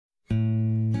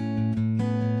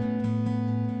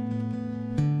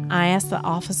I asked the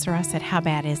officer, I said, how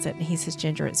bad is it? And he says,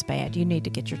 Ginger, it's bad. You need to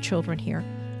get your children here.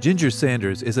 Ginger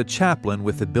Sanders is a chaplain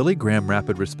with the Billy Graham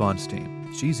Rapid Response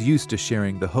Team. She's used to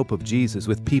sharing the hope of Jesus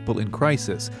with people in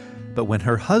crisis. But when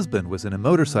her husband was in a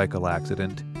motorcycle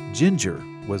accident, Ginger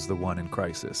was the one in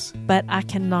crisis. But I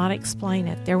cannot explain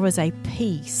it. There was a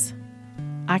peace.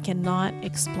 I cannot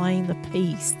explain the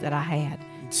peace that I had.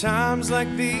 Times like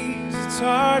these, it's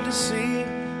hard to see,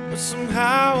 but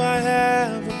somehow I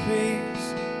have a peace.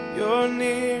 You're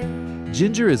near.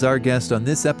 Ginger is our guest on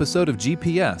this episode of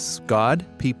GPS, God,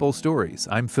 People, Stories.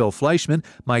 I'm Phil Fleischman.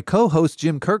 My co-host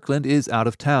Jim Kirkland is out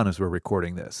of town as we're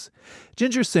recording this.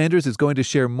 Ginger Sanders is going to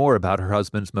share more about her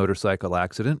husband's motorcycle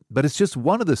accident, but it's just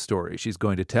one of the stories she's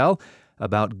going to tell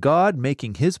about God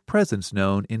making His presence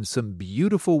known in some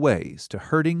beautiful ways to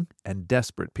hurting and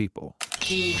desperate people.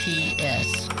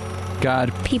 GPS.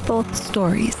 God, People,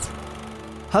 Stories.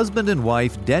 Husband and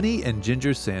wife Denny and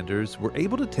Ginger Sanders were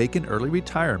able to take an early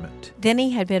retirement. Denny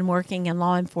had been working in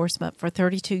law enforcement for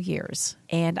 32 years,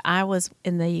 and I was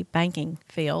in the banking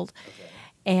field,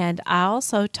 and I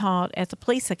also taught at the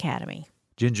police academy.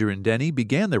 Ginger and Denny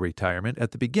began their retirement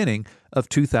at the beginning of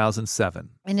 2007.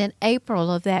 And in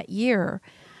April of that year,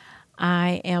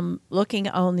 I am looking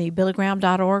on the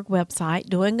BillyGraham.org website,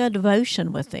 doing a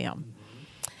devotion with them,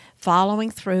 following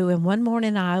through, and one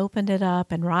morning I opened it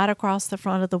up, and right across the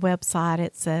front of the website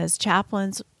it says,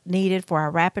 chaplains needed for our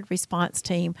rapid response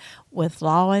team with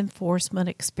law enforcement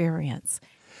experience.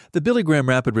 The Billy Graham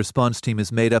Rapid Response Team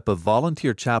is made up of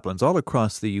volunteer chaplains all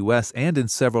across the U.S. and in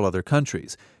several other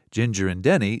countries. Ginger and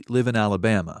Denny live in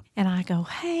Alabama. And I go,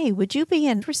 hey, would you be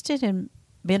interested in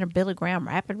being a Billy Graham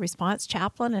Rapid Response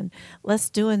chaplain, and let's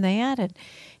doing that? And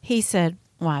he said,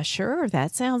 why, sure,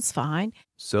 that sounds fine.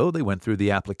 So they went through the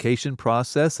application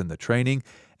process and the training,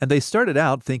 and they started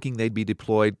out thinking they'd be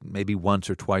deployed maybe once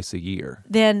or twice a year.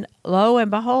 Then, lo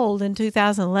and behold, in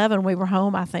 2011, we were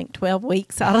home, I think, 12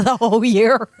 weeks out of the whole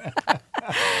year.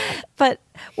 But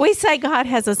we say God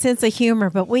has a sense of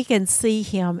humor, but we can see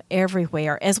Him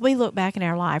everywhere. As we look back in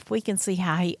our life, we can see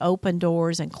how He opened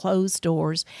doors and closed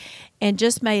doors and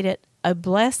just made it a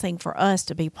blessing for us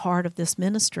to be part of this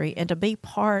ministry and to be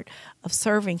part of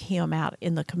serving Him out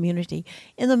in the community.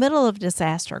 In the middle of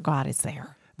disaster, God is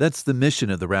there. That's the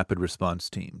mission of the Rapid Response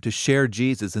Team, to share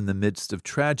Jesus in the midst of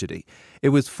tragedy. It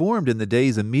was formed in the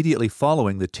days immediately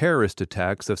following the terrorist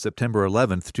attacks of September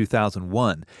 11th,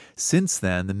 2001. Since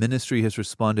then, the ministry has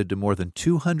responded to more than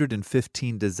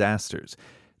 215 disasters.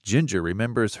 Ginger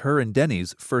remembers her and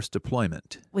Denny's first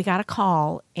deployment. We got a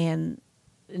call, and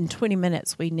in 20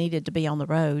 minutes we needed to be on the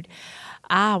road.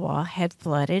 Iowa had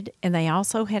flooded, and they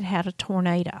also had a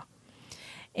tornado.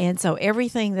 And so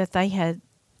everything that they had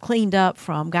cleaned up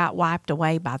from got wiped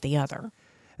away by the other.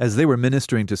 As they were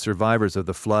ministering to survivors of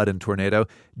the flood and tornado,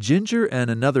 Ginger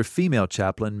and another female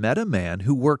chaplain met a man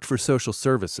who worked for social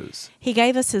services. He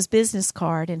gave us his business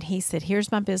card, and he said,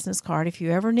 here's my business card. If you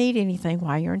ever need anything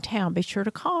while you're in town, be sure to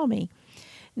call me.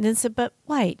 And then said, but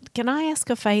wait, can I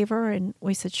ask a favor? And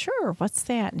we said, sure, what's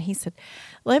that? And he said,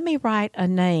 let me write a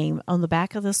name on the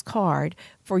back of this card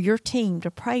for your team to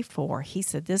pray for. He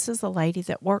said, this is a lady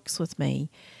that works with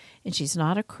me, and she's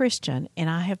not a Christian, and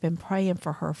I have been praying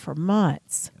for her for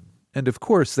months. And of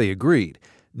course they agreed.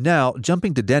 Now,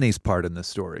 jumping to Denny's part in the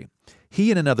story. He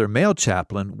and another male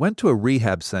chaplain went to a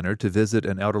rehab center to visit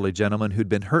an elderly gentleman who'd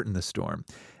been hurt in the storm.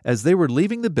 As they were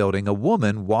leaving the building, a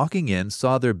woman walking in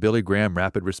saw their Billy Graham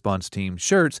Rapid Response Team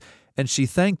shirts, and she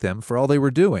thanked them for all they were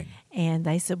doing. And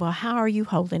they said, well, how are you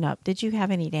holding up? Did you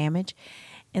have any damage?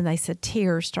 And they said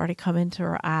tears started coming to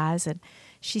her eyes, and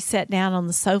she sat down on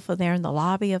the sofa there in the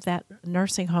lobby of that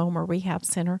nursing home or rehab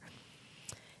center.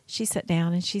 She sat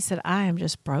down and she said, I am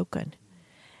just broken.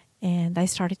 And they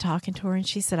started talking to her, and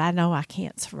she said, I know I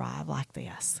can't survive like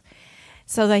this.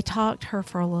 So they talked to her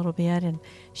for a little bit and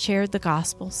shared the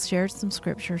gospel, shared some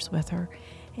scriptures with her.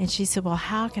 And she said, well,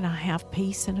 how can I have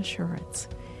peace and assurance?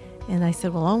 And they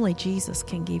said, well, only Jesus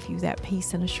can give you that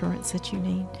peace and assurance that you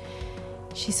need.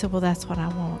 She said, well, that's what I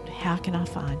want. How can I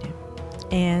find Him?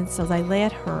 And so they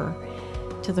led her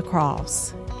to the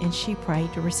cross, and she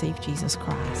prayed to receive Jesus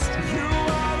Christ. You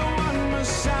are the one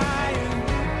Messiah.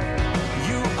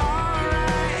 You are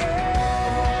I am.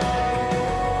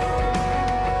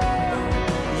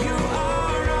 You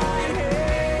are I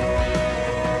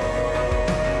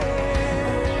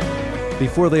am.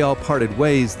 Before they all parted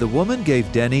ways, the woman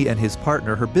gave Denny and his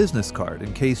partner her business card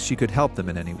in case she could help them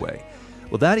in any way.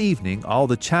 Well, that evening, all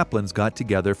the chaplains got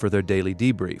together for their daily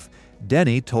debrief.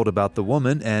 Denny told about the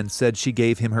woman and said she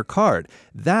gave him her card.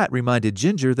 That reminded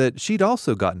Ginger that she'd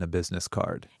also gotten a business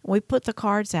card. We put the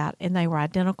cards out, and they were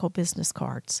identical business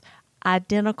cards.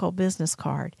 identical business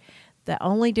card. The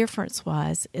only difference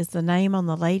is the name on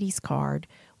the lady's card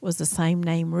was the same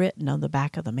name written on the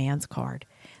back of the man's card.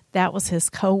 That was his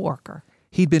co-worker.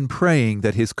 He'd been praying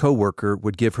that his co-worker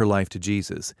would give her life to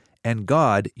Jesus, and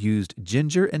God used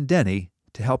Ginger and Denny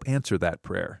to help answer that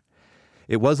prayer.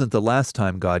 It wasn't the last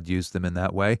time God used them in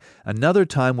that way. Another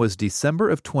time was December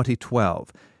of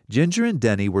 2012. Ginger and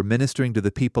Denny were ministering to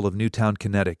the people of Newtown,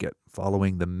 Connecticut,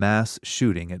 following the mass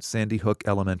shooting at Sandy Hook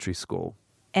Elementary School.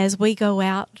 As we go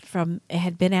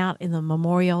had been out in the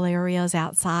memorial areas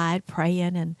outside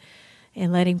praying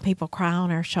and letting people cry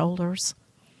on our shoulders.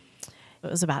 It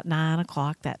was about 9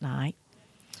 o'clock that night.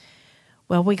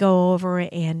 Well, we go over,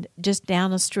 and just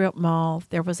down the strip mall,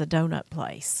 there was a donut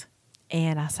place.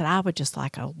 And I said, I would just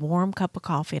like a warm cup of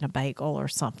coffee and a bagel or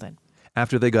something.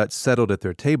 After they got settled at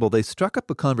their table, they struck up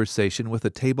a conversation with a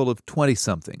table of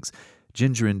 20-somethings.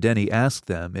 Ginger and Denny asked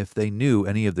them if they knew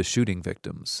any of the shooting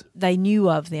victims. They knew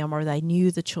of them, or they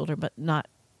knew the children, but not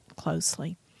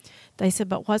closely. They said,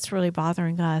 but what's really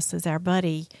bothering us is our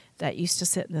buddy that used to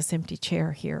sit in this empty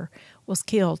chair here was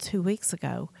killed 2 weeks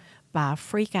ago by a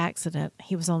freak accident.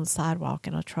 He was on the sidewalk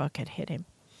and a truck had hit him.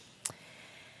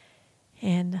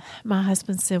 And my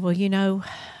husband said, well,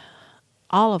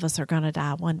 all of us are going to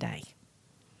die one day.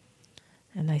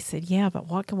 And they said, yeah, but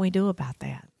what can we do about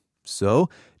that? So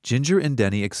Ginger and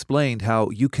Denny explained how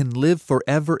you can live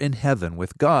forever in heaven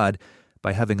with God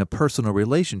by having a personal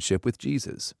relationship with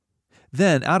Jesus.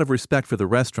 Then, out of respect for the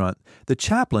restaurant, the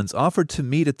chaplains offered to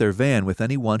meet at their van with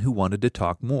anyone who wanted to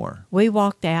talk more. We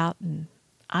walked out, and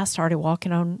I started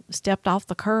stepped off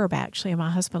the curb, actually, and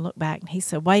my husband looked back, and he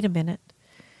said, wait a minute.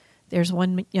 There's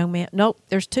one young man. Nope,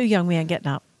 there's two young men getting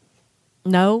up.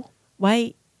 No,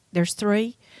 wait, there's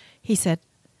three. He said,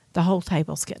 the whole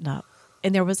table's getting up.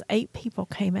 And there was 8 people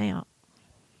came out.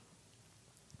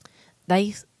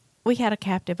 We had a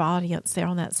captive audience there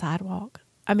on that sidewalk.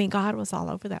 I mean, God was all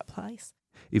over that place.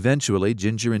 Eventually,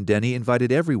 Ginger and Denny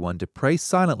invited everyone to pray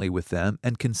silently with them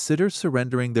and consider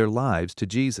surrendering their lives to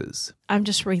Jesus. I'm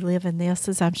just reliving this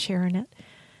as I'm sharing it.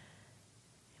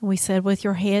 And we said, with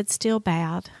your head still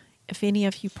bowed, if any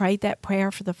of you prayed that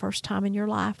prayer for the first time in your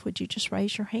life, would you just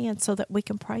raise your hand so that we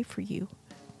can pray for you?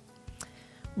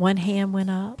 One hand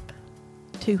went up.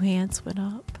 2 hands went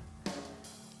up.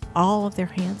 All of their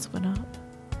hands went up.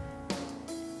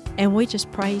 And we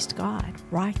just praised God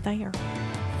right there.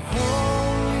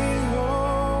 Holy,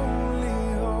 holy,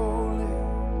 holy.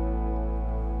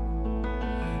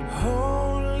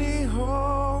 Holy,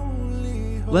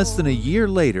 holy, holy. Less than a year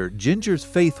later, Ginger's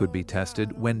faith would be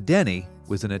tested when Denny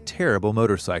was in a terrible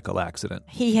motorcycle accident.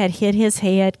 He had hit his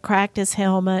head, cracked his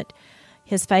helmet.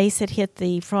 His face had hit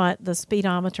the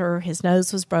speedometer. His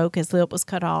nose was broke. His lip was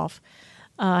cut off.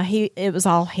 It was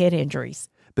all head injuries.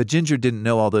 But Ginger didn't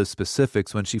know all those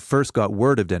specifics when she first got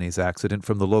word of Denny's accident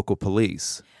from the local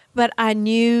police. But I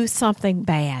knew something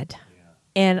bad.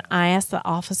 And I asked the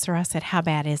officer, I said, how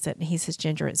bad is it? And he says,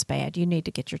 Ginger, it's bad. You need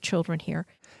to get your children here.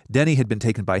 Denny had been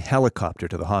taken by helicopter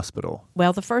to the hospital.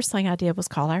 Well, the first thing I did was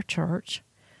call our church.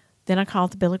 Then I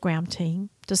called the Billy Graham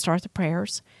team to start the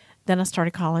prayers. Then I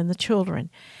started calling the children.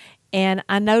 And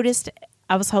I noticed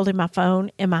I was holding my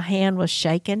phone and my hand was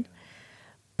shaking,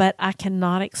 but I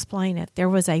cannot explain it. There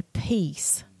was a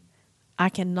peace. I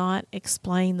cannot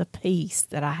explain the peace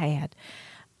that I had.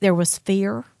 There was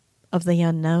fear of the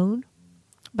unknown,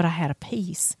 but I had a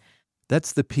peace.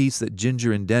 That's the peace that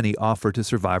Ginger and Denny offer to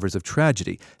survivors of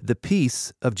tragedy, the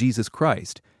peace of Jesus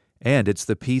Christ. And it's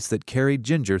the peace that carried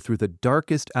Ginger through the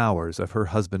darkest hours of her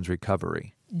husband's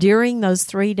recovery. During those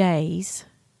 3 days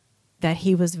that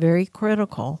he was very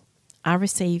critical, I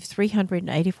received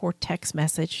 384 text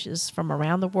messages from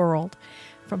around the world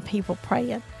from people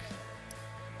praying.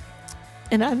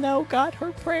 And I know God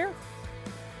heard prayer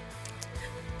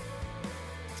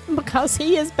because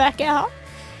he is back out.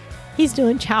 He's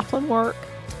doing chaplain work.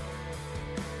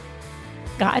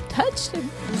 God touched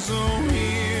him. So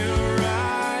here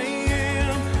I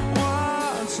am,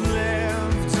 what's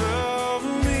left of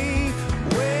me,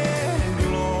 where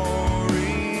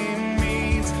glory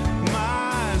meets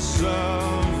my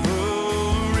suffering.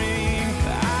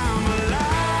 I'm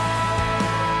alive.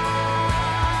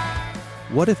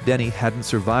 What if Denny hadn't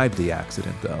survived the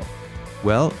accident, though?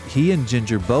 Well, he and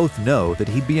Ginger both know that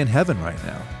he'd be in heaven right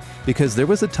now, because there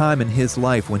was a time in his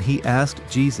life when he asked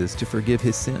Jesus to forgive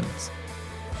his sins.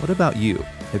 What about you?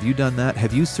 Have you done that?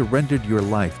 Have you surrendered your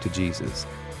life to Jesus?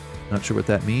 Not sure what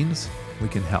that means? We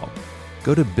can help.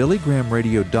 Go to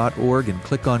billygrahamradio.org and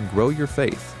click on Grow Your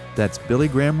Faith. That's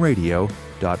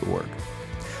billygrahamradio.org.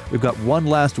 We've got one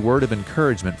last word of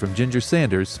encouragement from Ginger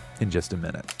Sanders in just a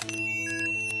minute.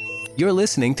 You're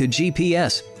listening to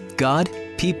GPS. God,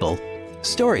 People,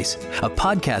 Stories, a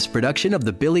podcast production of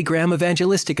the Billy Graham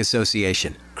Evangelistic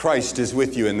Association. Christ is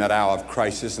with you in that hour of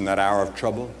crisis, in that hour of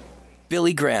trouble.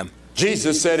 Billy Graham.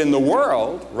 Jesus said in the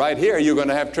world, right here, you're going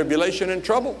to have tribulation and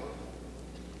trouble.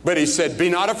 But he said, be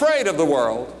not afraid of the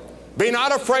world. Be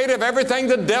not afraid of everything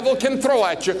the devil can throw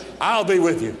at you. I'll be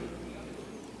with you.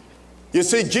 You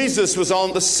see, Jesus was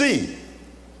on the sea.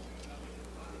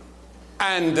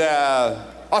 And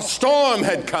a storm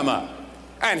had come up.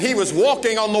 And he was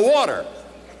walking on the water.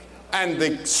 And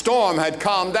the storm had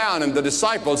calmed down, and the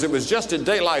disciples, it was just at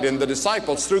daylight, and the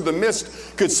disciples through the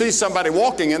mist could see somebody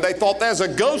walking, and they thought there's a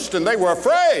ghost, and they were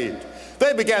afraid.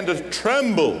 They began to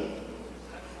tremble.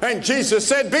 And Jesus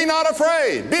said, be not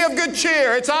afraid. Be of good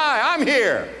cheer. It's I'm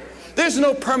here. There's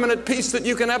no permanent peace that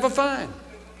you can ever find.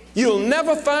 You'll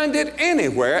never find it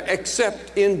anywhere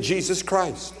except in Jesus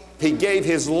Christ. He gave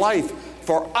his life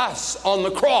for us on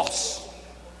the cross.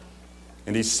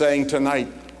 And he's saying tonight,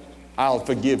 I'll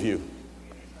forgive you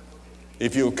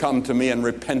if you'll come to me in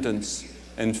repentance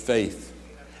and faith.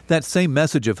 That same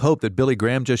message of hope that Billy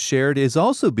Graham just shared is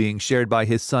also being shared by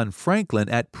his son Franklin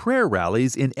at prayer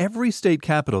rallies in every state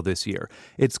capital this year.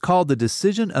 It's called the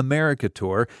Decision America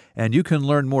Tour, and you can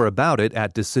learn more about it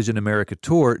at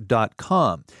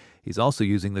decisionamericatour.com. He's also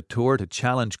using the tour to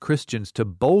challenge Christians to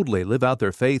boldly live out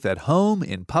their faith at home,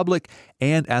 in public,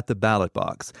 and at the ballot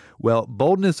box. Well,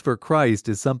 boldness for Christ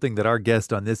is something that our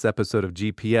guest on this episode of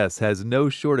GPS has no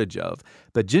shortage of.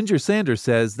 But Ginger Sanders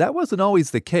says that wasn't always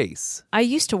the case. I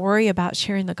used to worry about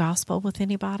sharing the gospel with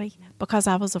anybody because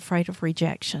I was afraid of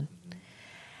rejection.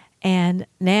 And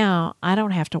now I don't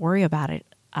have to worry about it.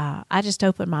 I just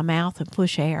open my mouth and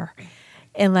push air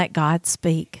and let God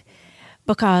speak,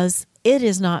 because it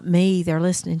is not me they're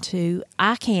listening to.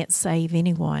 I can't save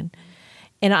anyone.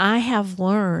 And I have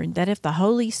learned that if the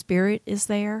Holy Spirit is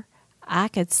there, I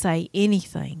could say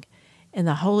anything, and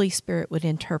the Holy Spirit would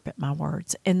interpret my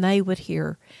words, and they would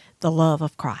hear the love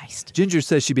of Christ. Ginger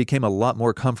says she became a lot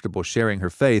more comfortable sharing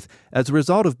her faith as a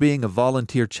result of being a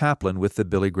volunteer chaplain with the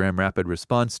Billy Graham Rapid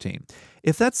Response Team.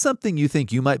 If that's something you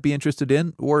think you might be interested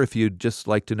in, or if you'd just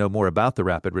like to know more about the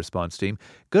Rapid Response Team,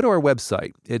 go to our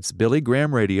website. It's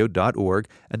billygrahamradio.org,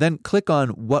 and then click on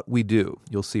What We Do.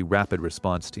 You'll see Rapid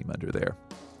Response Team under there.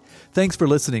 Thanks for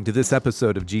listening to this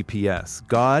episode of GPS,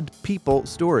 God, People,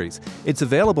 Stories. It's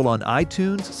available on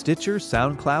iTunes, Stitcher,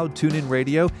 SoundCloud, TuneIn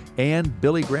Radio, and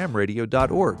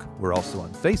billygrahamradio.org. We're also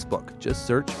on Facebook. Just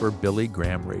search for Billy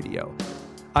Graham Radio.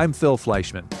 I'm Phil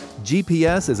Fleischman.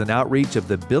 GPS is an outreach of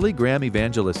the Billy Graham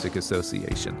Evangelistic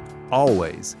Association.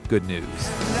 Always good news.